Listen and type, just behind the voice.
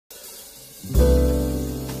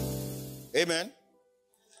Amen.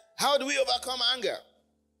 How do we overcome anger?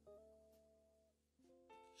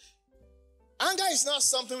 Anger is not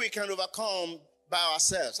something we can overcome by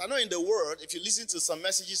ourselves. I know in the world, if you listen to some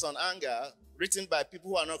messages on anger written by people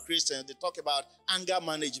who are not Christians, they talk about anger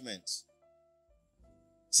management.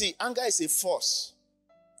 See, anger is a force.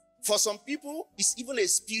 For some people, it's even a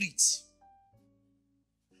spirit.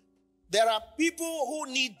 There are people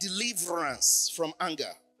who need deliverance from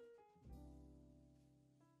anger.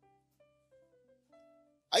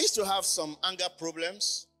 I used to have some anger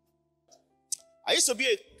problems. I used to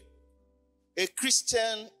be a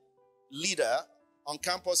Christian leader on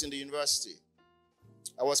campus in the university.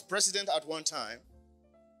 I was president at one time,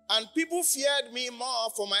 and people feared me more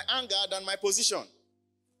for my anger than my position.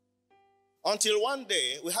 Until one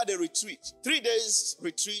day, we had a retreat. 3 days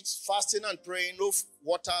retreat, fasting and praying, no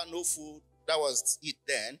water, no food. That was it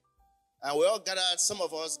then. And we all gathered, some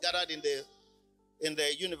of us gathered in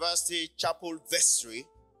the university chapel vestry.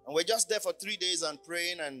 And we're just there for 3 days and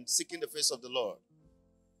praying and seeking the face of the Lord.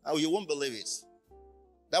 And you won't believe it.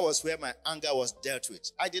 That was where my anger was dealt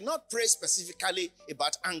with. I did not pray specifically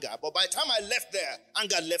about anger, but by the time I left there,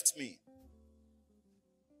 anger left me.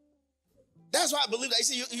 That's why I believe that. You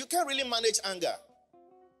see, you can't really manage anger.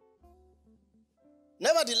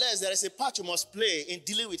 Nevertheless, there is a part you must play in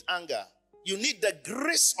dealing with anger. You need the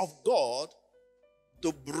grace of God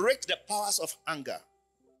to break the powers of anger.